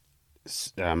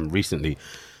recently,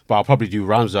 but I'll probably do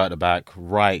Ramsdale at the back,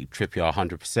 right Trippier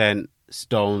 100%,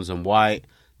 Stones and White,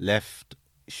 left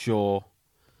Shaw,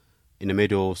 in the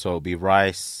middle, so it'll be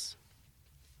Rice,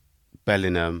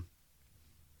 Bellingham,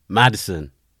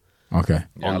 Maddison. Okay.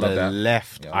 On the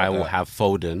left, I will have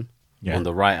Foden. Yeah. On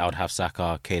the right, I would have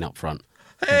Saka, Kane up front.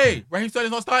 Hey, Raheem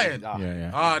Sterling's not starting.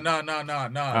 Yeah. No.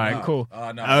 All right, cool.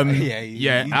 No.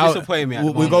 You disappoint me.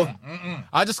 We'll go.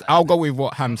 I'll go with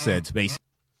what Ham said. Basically,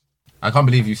 I can't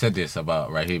believe you said this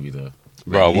about Raheem, though.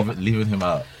 Bro, leaving him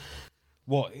out.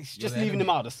 What? It's just leaving him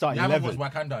out at the starting 11.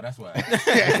 Watch Wakanda, that's why.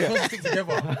 We're supposed to stick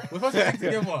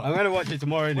together. I'm going to watch it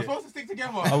tomorrow, innit? We're supposed to stick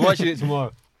together. I'm watching it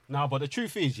tomorrow. No, but the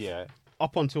truth is,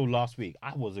 up until last week,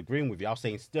 I was agreeing with you. I was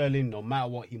saying Sterling, no matter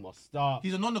what, he must start.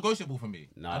 He's a non-negotiable for me.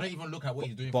 Nah. I don't even look at what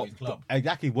he's doing for his club.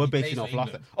 Exactly, we're basing off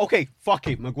last time. Okay, fuck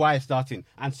it, Maguire starting.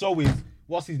 And so is,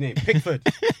 what's his name? Pickford.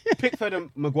 Pickford and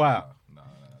Maguire. No.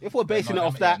 If we're basing it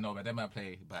off that... No, but they might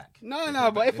play back. No,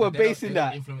 but if we're basing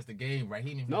that... influence the game, right?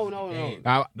 He No.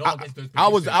 I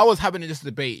was having this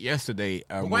debate yesterday.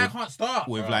 Maguire can't start.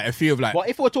 With like a few of like... But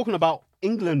if we're talking about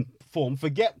England form,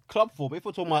 forget club form. If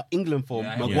we're talking about England form,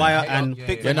 Maguire and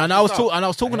Pickford. And I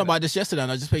was talking about this yesterday, and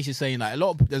I was just basically saying like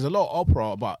there's a lot of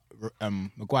uproar about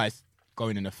Maguire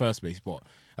going in the first place. But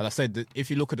as I said, if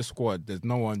you look at the squad, there's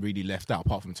no one really left out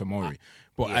apart from Tomori.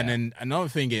 And then another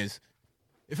thing is,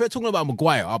 if we're talking about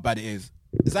Maguire, how bad it is,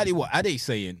 exactly what Ade's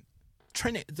saying.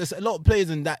 Trent, there's a lot of players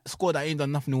in that squad that ain't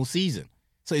done nothing all season.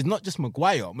 So it's not just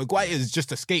Maguire. Maguire is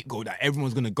just a scapegoat that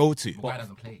everyone's going to go to. Maguire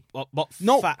doesn't play. But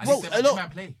no, facts. bro, a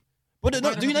lot. But they're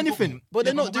not doing anything. But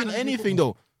they're not doing anything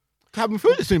though. Calvin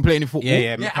Phillips been playing in football.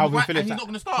 Yeah, Yeah, Calvin and Phillips. he's not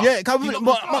going to start. Yeah, Calvin He's Phillips.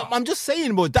 not gonna But start. I'm just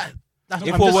saying, but that's If I'm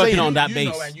we're just working saying. on that You base.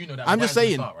 know, and you know that I'm just Maguire's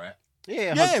saying. gonna start, right?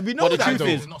 Yeah, we know But the that, truth though.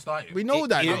 is, He's not starting. We know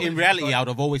that. in reality, I would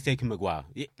have always taken Maguire.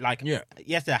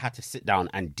 Yesterday I had to sit down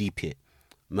and deep it.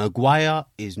 Maguire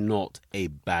is not a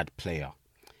bad player.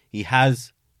 He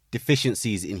has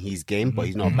deficiencies in his game, but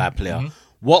he's not a bad player.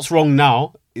 What's wrong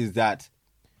now is that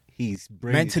he's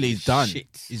Mentally, he's done. Shit.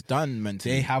 He's done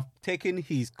mentally. They have taken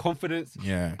his confidence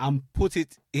Yeah. and put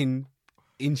it in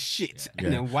shit.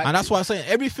 And, then wiped And that's it. why I'm saying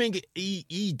everything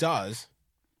he does,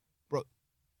 bro.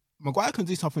 Maguire can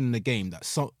do something in the game that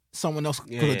someone else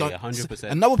could have done.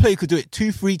 100%. Another player could do it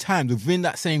 2-3 times within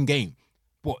that same game,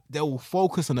 but they will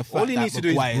focus on the fact All he that needs to do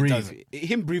Maguire is breathe. doesn't.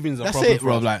 Him breathing is a That's problem it, for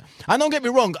bro. us. Like, and don't get me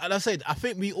wrong. As I said, I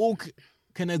think we all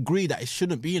can agree that it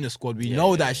shouldn't be in the squad. We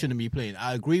know that it shouldn't be playing.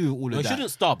 I agree with all No, of he that.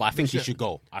 shouldn't start, but I think he should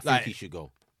go. I think Like- he should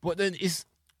go. But then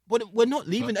but we're not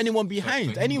leaving anyone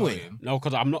behind So anyway. going, No,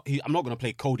 because I'm not going to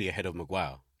play Cody ahead of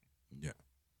Maguire. Yeah.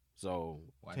 So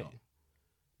Why not?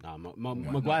 Nah,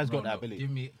 Maguire's got that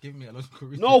ability. Give me a logical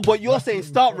reason. No, but you're saying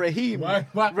start Raheem. Why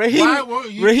Raheem,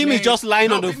 won't you Raheem play- is just lying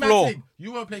No, on the big man floor. thing,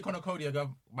 you won't play Conor Cody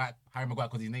against Harry Maguire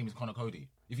because his name is Conor Cody.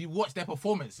 If you watch their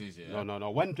performances, yeah.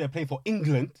 No. When they're playing for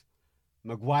England,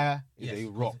 Maguire is Yes, a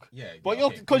rock. yeah, But okay, you're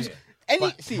because yeah. any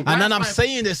But- see. And then I'm Maguire's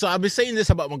saying this, so I've been saying this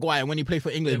about Maguire when he played for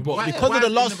England, Yeah, but why- because why of the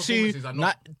England last two performances are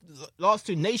not- last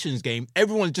two nations game,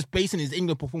 everyone's just basing his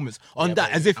England performance on Yeah, that,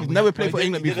 but- as if and he's we never have- played we for did-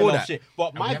 England he did a before lot of that. shit. But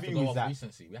And we my have to view go is off that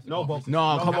recency. We have to no, go off but recency.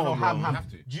 No, come on, Ham. we have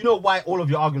to. Do you know why all of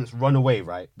your arguments run away,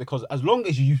 right? Because as long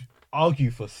as you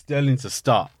argue for Sterling to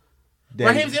start, then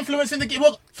Raheem's influence in the game.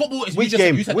 Well, football is. Which you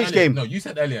game? You said Which earlier, game? No, you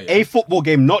said earlier. Yeah. a football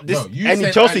game, not this No, you any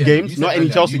said Chelsea earlier- games, you said not any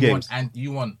earlier Chelsea you games. Want, and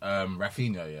you want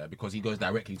Rafinha, yeah, because he goes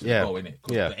directly to Yeah. the goal, innit?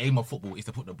 Because Yeah. the aim of football is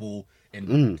to put the ball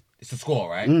in. It's to score,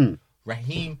 right?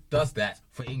 Raheem does that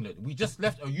for England. We just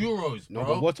left a Euros, No,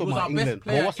 bro. but we're He talking was about our best England.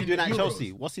 player But what's he in doing at Euros.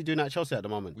 Chelsea? What's he doing at Chelsea at the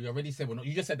moment? We already said we're not.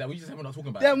 You just said that. We just said we're not talking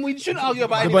about. Then that. we shouldn't argue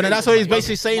about Yeah, anything. but that's what he's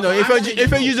basically saying, though. If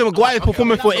you're using Maguire's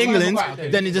performance for England,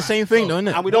 then it's the same thing, though, isn't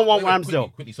it? And we don't want Wait,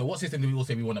 Ramsdale. quickly. So what system do we all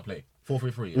say we want to play?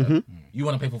 4-3-3. Yeah? You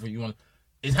want to play 4-3? You want?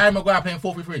 Is Harry Maguire playing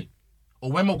 4-3-3?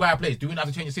 Or when Maguire plays, do we not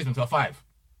have to change the system to a 5?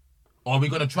 Or are we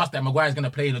going to trust that Maguire's going to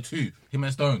play in a 2? Him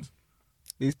and Stones.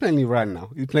 He's playing Iran now.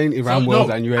 He's playing Iran, So, Wales,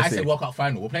 no, and USA. I said World Cup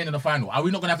final. We're playing in the final. Are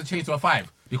we not going to have to change to a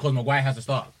 5 because Maguire has to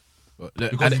start?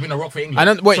 Because he's been a rock for England. I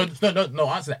don't- wait. So, no,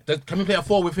 answer that. Can we play a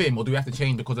 4 with him, or do we have to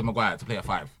change because of Maguire to play a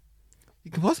 5? You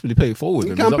can possibly play forward.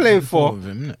 You can play four.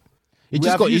 He We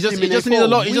just have got. He used just. him He in just a needs a four.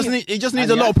 lot. He just We- needs and a he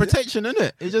lot of has to- protection,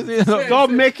 innit? He just needs a lot. Stop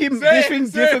making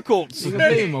things difficult. You can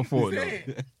play him a forward.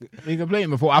 You can play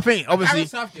him a forward. I think obviously. Aaron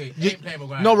Southgate ain't playing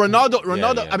Maguire. No, Ronaldo.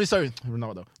 Yeah. I mean, sorry,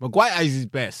 Ronaldo. Maguire is his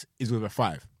best is with a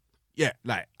 5. Yeah,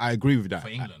 like I agree with that. For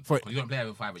England. For- Because you don't play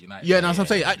with 5 at United. yeah, that's what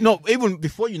I'm saying. No, even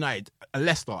before United,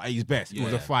 Leicester at his best, it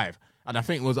was a Yeah. 5, and I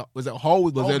think was it Hull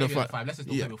was it a 5? Let's just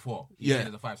play Yeah. with 4. Yeah. Yeah,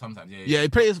 as a 5 sometimes. Yeah, he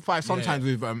plays 5 sometimes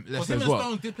with Because Leicester him as and well.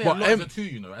 Stones did play But, a lot as a 2,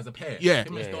 you know, as a pair. Yeah.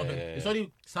 Him and Stones, Yeah. It's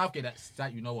only Southgate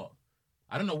that you know what?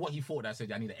 I don't know what he thought that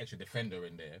said I need an extra defender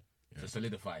in there to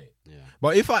solidify it.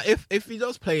 But if he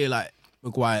does play like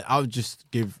Maguire, I would just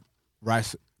give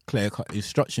Rice clear cut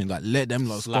instructions, like let them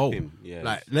lot Slap go. him, yeah.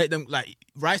 Like let them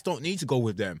Rice don't need to go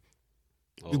with them.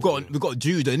 Oh, we got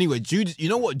Jude anyway. Jude, you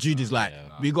know what Jude is like.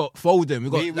 We got Foden. We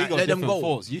got, we got let them different go.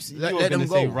 thoughts. You Let were them going to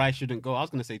say go. Rice shouldn't go. I was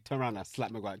going to say turn around and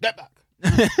slap Maguire. Get back.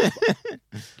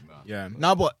 Yeah.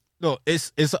 No, but look,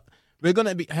 it's we're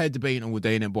gonna be here debating all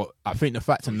day, innit? But I think the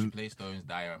fact We and should play Stones,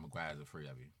 Dyer, and Maguire as a 3,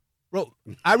 have you? bro,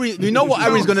 Harry, we know what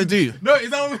Harry's gonna do. No, is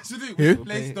that what we should do? We Who? should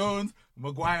play Stones,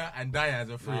 Maguire, and Dyer as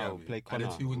a 3, No, have you? play And Connor.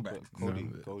 the 2 wing backs.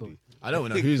 Cody. I don't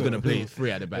know who's gonna play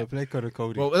 3 at the Yeah, back. play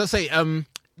Cody. Well, let's say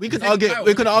we can Take argue Kyle,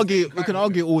 we can innit? argue Take we can Kyle,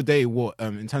 argue all day what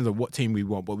in terms of what team we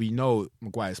want, but we know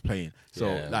Maguire's playing. So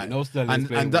Yeah, like we know Sterling's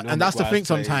playing, we know and that's the thing Maguire's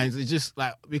playing. sometimes it's just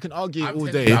like we can argue I'm all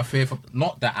telling day. you, I fear for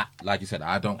not that. Like you said,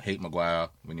 I don't hate Maguire.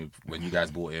 When you guys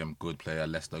bought him, good player,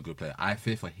 Leicester, good player. I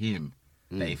fear for him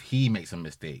that if he makes a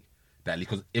mistake, that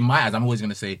because in my eyes, I'm always going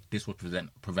to say this was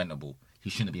preventable. He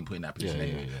shouldn't have been put in that position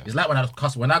anyway. It's like when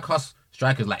I cuss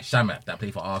strikers like Shamak that play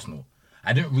for Arsenal.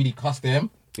 I didn't really cuss them.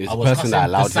 It's I the was person cussing that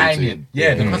allowed the him to. signing.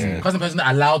 Yeah, the cussing person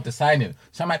that allowed the signing.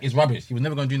 Shamak is rubbish. He was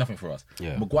never going to do nothing for us.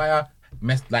 Yeah. Maguire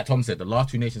messed, like Tom said, the last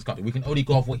 2 Nations Cup. We can only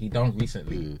go off what he done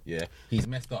recently. Yeah, he's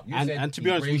messed up. You said And to his be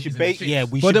honest, we brains should is in the base. shits. Yeah,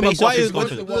 we But should then base off his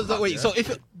Maguire, confidence. wait. So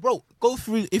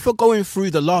if you're going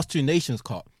through the last 2 Nations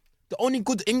Cup, the only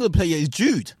good England player is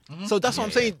Jude. So that's what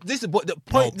I'm saying. This is what the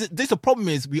point. The problem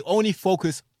is we only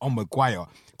focus on Maguire.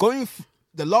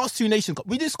 The last 2 Nations Cup,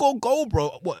 we didn't score a goal,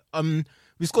 bro.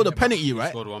 We scored a penalty, right?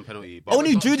 Scored one penalty. But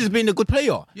Only Jude has been a good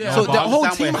player. Yeah, So but the I whole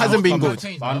understand team where hasn't been Ham's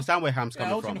good. I understand where Ham's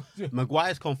coming from. Yeah.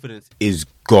 Maguire's confidence is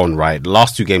gone, right? The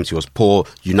last 2 games he was poor.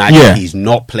 United, Yeah. he's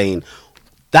not playing.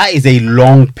 That is a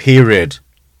long period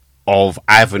of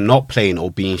either not playing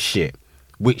or being shit,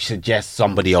 which suggests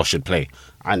somebody else should play.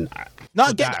 And No, I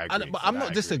to get that, that, agree. but To I'm that, not I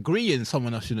agree. disagreeing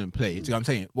someone else shouldn't play. Do you know what I'm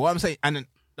saying? But what I'm saying, and then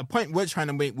the point we're trying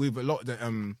to make with a lot of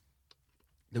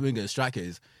the winger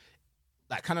strikers,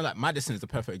 like kind of like Maddison is the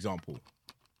perfect example.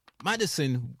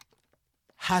 Maddison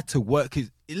had to work he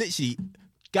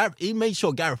made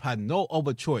sure Gareth had no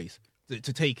other choice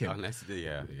to take him. Unless,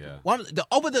 yeah.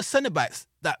 The centre backs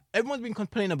that everyone's been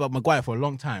complaining about Maguire for a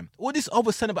long time. All these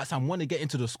other centre backs that want to get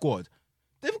into the squad,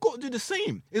 they've got to do the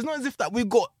same. It's not as if that we've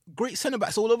got great centre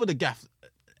backs all over the gaff.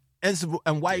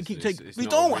 And why you keep taking? We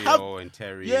don't have.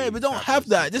 Yeah, we don't have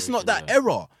that. This is not that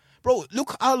era, bro.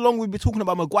 Look how long we've been talking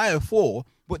about Maguire for,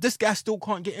 but this guy still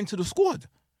can't get into the squad.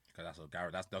 Because that's what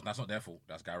Gareth. That's not their fault.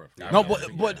 That's Gareth. No, but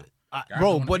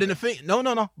then the thing,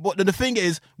 no. But then the thing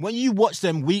is, when you watch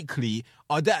them weekly,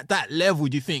 or that level,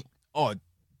 do you think, oh,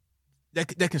 they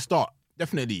can start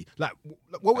definitely? Like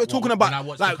what we're talking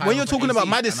about, like when you're talking about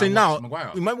Maddison now.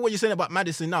 Remember what you're saying about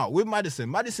Maddison now. With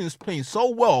Maddison's playing so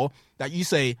well that you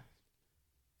say,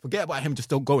 forget about him just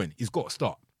still going. He's got to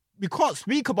start. We can't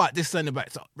speak about this centre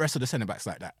backs, rest of the centre backs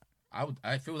like that.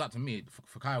 I feel that to me,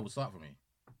 Fakayo would start for me.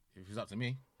 If it's up to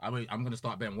me, I'm going to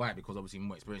start Ben White because obviously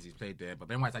more experience he's played there. But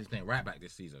Ben White's actually playing right back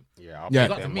this season. Yeah, Yeah.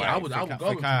 If it's up to me, I would go.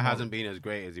 Fakayo hasn't been as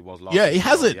great as he was last. Yeah, he season.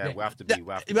 hasn't. Yeah, we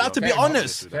have to be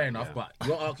honest. Fair enough, but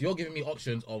you're giving me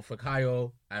options of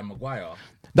Fakayo and Maguire.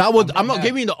 I'm not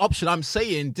giving you the option. I'm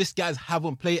saying these guys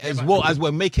haven't played as well as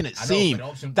we're making it seem.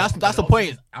 That's the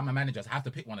point. I'm a manager. I have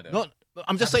to pick one of them. Not.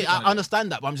 I'm just saying, I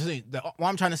understand that, but I'm just saying, what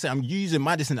I'm trying to say, I'm using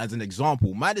Maddison as an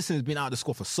example. Maddison's been out of the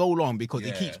squad for so long because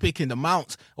he keeps picking the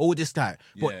mounts, all this time.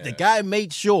 But the guy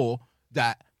made sure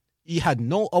that he had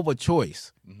no other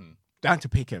choice than to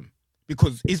pick him.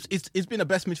 Because it's been the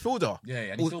best midfielder. Yeah,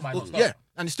 and he still might not start. Yeah,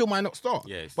 and he still might not start.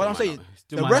 Yeah, but I'm saying,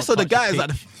 the rest of the guys, like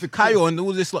the Kayo and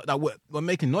all this lot that we're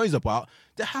making noise about,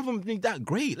 they haven't been that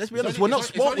great. Let's be honest. We're not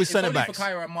sport with centre backs. It's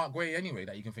only Fakayo and Mark Gray anyway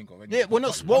that you can think of. Yeah, we're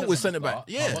not sport with centre back.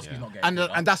 Yeah,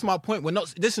 and that's my point. We're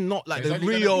not. This is not like the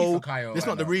Rio. This is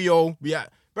not the Rio. Yeah,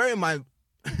 bear in mind,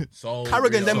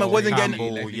 Carragher them wasn't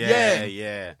getting.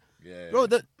 Yeah. Bro,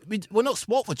 we're not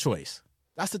sport for choice.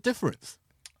 That's the difference.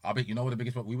 I bet you know what the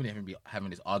biggest problem. We wouldn't even be having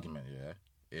this argument,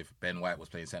 if Ben White was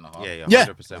playing centre half. Yeah, Yeah.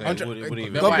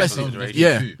 100%. God bless you.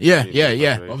 Consideration Yeah, too.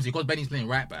 yeah. Obviously, because Benny's playing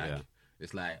right back,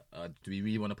 it's like, do we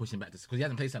really want to push him back to? Because he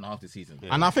hasn't played centre half this season.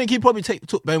 And I think he probably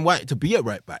took Ben White to be a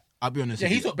right back. I'll be honest. Yeah,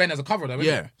 with he you. took Ben as a cover though.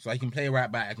 Yeah. So he can play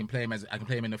right back. I can play him in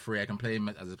the free. I can play him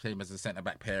as a centre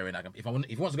back pairing. If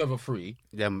he wants to go for free,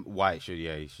 then White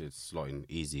he should slot in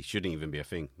easy. Shouldn't even be a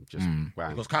thing. Just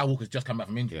bang. because Kyle Walker's just come back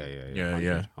from injury.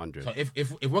 Yeah. 100. So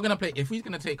if we're gonna play, if he's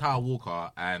gonna take Kyle Walker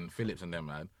and Phillips and them,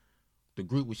 man, the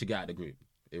group we should get out of the group: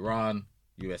 Iran,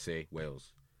 USA,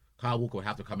 Wales. Kyle Walker would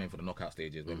have to come in for the knockout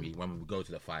stages when we go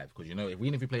to the 5, because if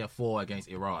we play a 4 against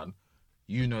Iran,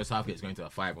 Southgate's going to a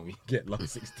 5 when we get long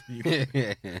 16.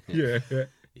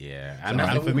 Yeah,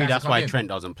 and for me that's why Trent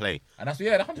doesn't play. And that's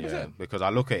 100%. Because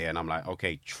I look at it and I'm like,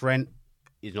 okay, Trent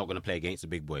is not going to play against the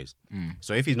big boys.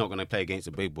 So if he's not going to play against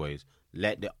the big boys,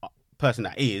 let the person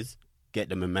that is get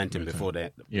the momentum before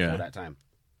that time.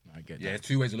 I get that. Yeah, there's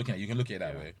 2 ways of looking at it. You can look at it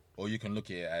that way, or you can look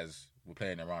at it as we're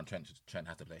playing around. Trent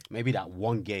has to play. Maybe that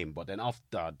one game, but then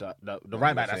after the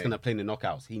right back that's going to play in the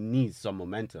knockouts, he needs some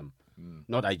momentum.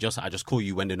 Not I just call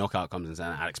you when the knockout comes and say,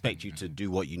 I expect you to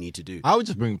do what you need to do. I would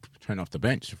just bring Trent off the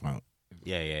bench.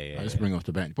 Yeah. I just bring off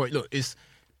the bench. But look,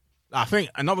 I think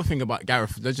another thing about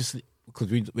Gareth,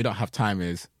 because we don't have time,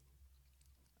 is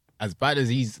as bad as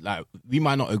he's like, we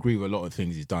might not agree with a lot of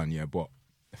things he's done, but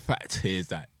the fact is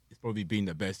that he's probably been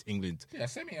the best England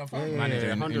manager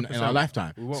in our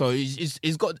lifetime. So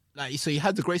he's got so he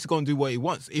has the grace to go and do what he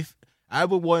wants. If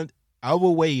however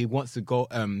way he wants to go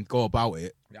about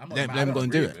it, let him go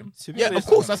and do it. Yeah, of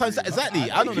course. That's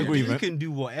exactly. I don't agree with him. He can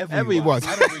do whatever he wants.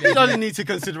 He doesn't need to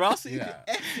consider us. He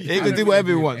can do whatever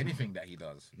he wants. Anything that he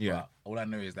does. Yeah. But all I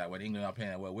know is that when England are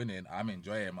playing and we're winning, I'm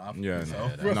enjoying my Yeah,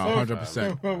 myself. no,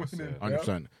 100%.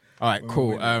 100%. All right,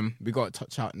 cool. We got to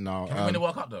touch out now. Can we win the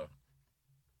World Cup though?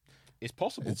 It's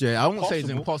possible. Yeah, I won't say it's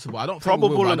impossible. I don't think probable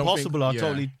we will, and possible are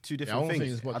totally two different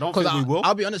things. I don't think we will.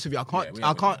 I'll be honest with you.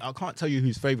 I can't tell you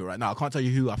who's favourite right now. I can't tell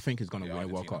you who I think is going to win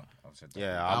the World Cup.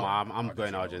 Yeah, I'm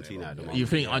going Argentina at the moment. You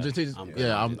think Argentina?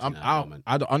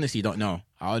 I honestly don't know.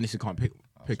 I honestly can't pick it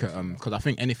because I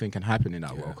think anything can happen in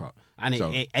that World Cup.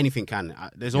 And anything can.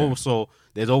 There's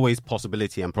always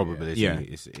possibility and probability. Yeah.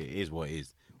 It is what it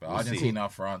is. But Argentina,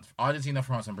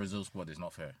 France, and Brazil squad is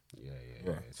not fair.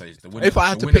 Yeah. So it's if I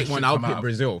had to pick one, I'll pick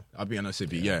Brazil. I'll be honest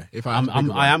with you. Yeah. If I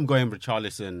am going with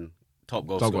Richarlison, top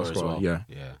goal scorer as well. Yeah.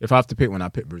 If I have to pick one, I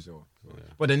pick Brazil.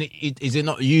 But then is it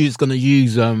not going to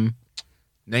use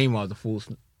Neymar the false?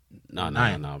 No.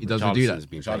 He doesn't do that.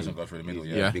 Richarlison go through the middle.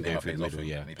 He's been going through the middle.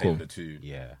 Yeah, he played the two.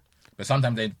 Yeah. But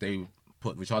sometimes they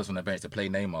put Richarlison on the bench to play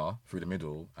Neymar through the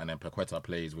middle, and then Paqueta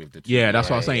plays with the two. Yeah, that's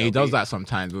what I'm saying. He does that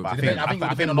sometimes. I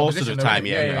think most of the time,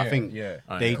 I think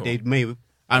they may.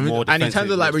 And in terms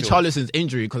of like Richarlison's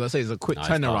injury, because I say it's a quick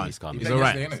turnaround. He's all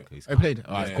right. He played.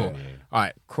 All right, cool. All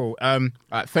right, cool. All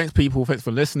right, thanks, people. Thanks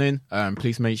for listening.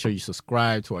 Please make sure you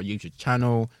subscribe to our YouTube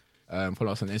channel.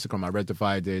 Follow us on Instagram at Red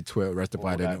Divided, Twitter Red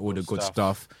Divided, and all the good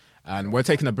stuff. And we're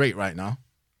taking a break right now.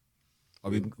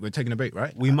 We're taking a break,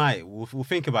 right? We might. We'll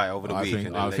think about it over the week.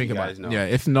 I'll think about it. Yeah,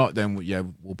 if not, then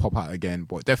we'll pop out again.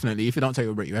 But definitely, if you don't take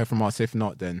a break, you hear from us. If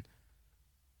not, then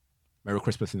Merry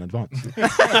Christmas in advance.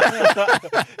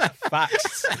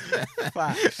 Facts.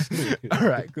 All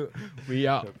right, good. We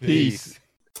out. Peace.